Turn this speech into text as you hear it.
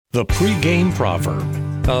The pregame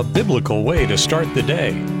proverb, a biblical way to start the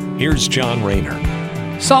day. Here's John Rayner.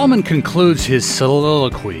 Solomon concludes his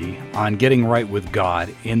soliloquy on getting right with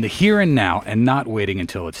God in the here and now and not waiting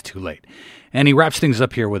until it's too late. And he wraps things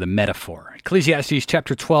up here with a metaphor. Ecclesiastes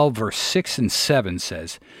chapter 12, verse 6 and 7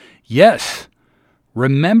 says, "Yes,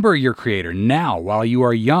 remember your Creator now while you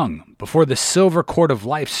are young, before the silver cord of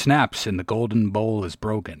life snaps and the golden bowl is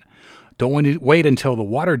broken. Don't wait until the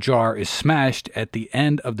water jar is smashed at the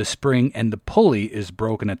end of the spring and the pulley is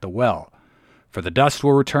broken at the well. For the dust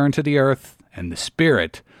will return to the earth, and the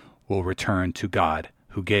spirit will return to God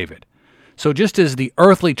who gave it." So just as the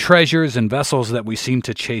earthly treasures and vessels that we seem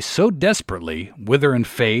to chase so desperately wither and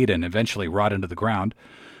fade and eventually rot into the ground,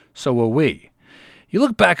 so will we. You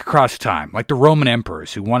look back across time, like the Roman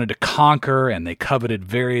emperors who wanted to conquer and they coveted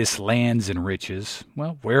various lands and riches.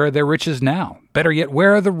 Well, where are their riches now? Better yet,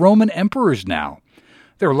 where are the Roman emperors now?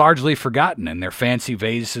 They're largely forgotten, and their fancy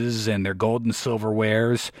vases and their gold and silver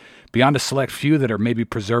wares, beyond a select few that are maybe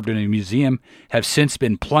preserved in a museum, have since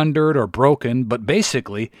been plundered or broken, but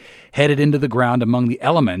basically headed into the ground among the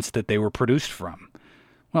elements that they were produced from.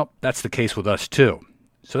 Well, that's the case with us too.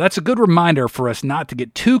 So that's a good reminder for us not to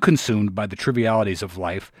get too consumed by the trivialities of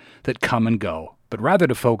life that come and go, but rather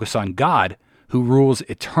to focus on God who rules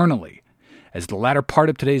eternally. As the latter part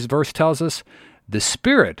of today's verse tells us, the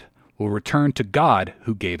spirit will return to God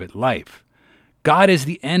who gave it life. God is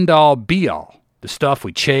the end-all, be-all. The stuff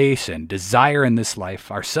we chase and desire in this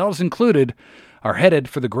life, ourselves included, are headed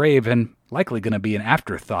for the grave and likely going to be an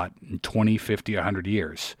afterthought in 20, 50, 100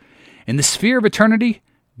 years. In the sphere of eternity,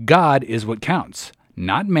 God is what counts.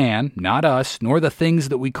 Not man, not us, nor the things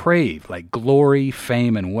that we crave, like glory,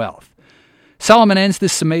 fame, and wealth. Solomon ends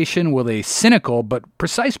this summation with a cynical but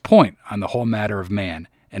precise point on the whole matter of man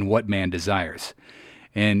and what man desires.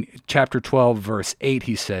 In chapter 12, verse 8,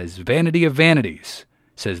 he says, "Vanity of vanities,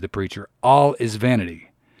 says the preacher, all is vanity.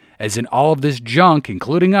 As in all of this junk,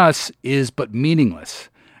 including us, is but meaningless.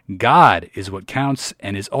 God is what counts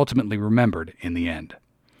and is ultimately remembered in the end."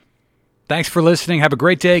 Thanks for listening. Have a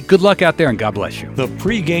great day. Good luck out there, and God bless you. The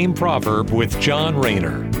pregame proverb with John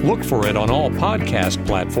Rayner. Look for it on all podcast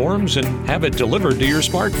platforms and have it delivered to your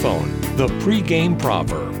smartphone. The pregame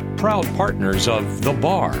proverb. Proud partners of The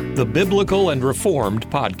Bar, the Biblical and Reformed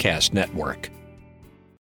Podcast Network.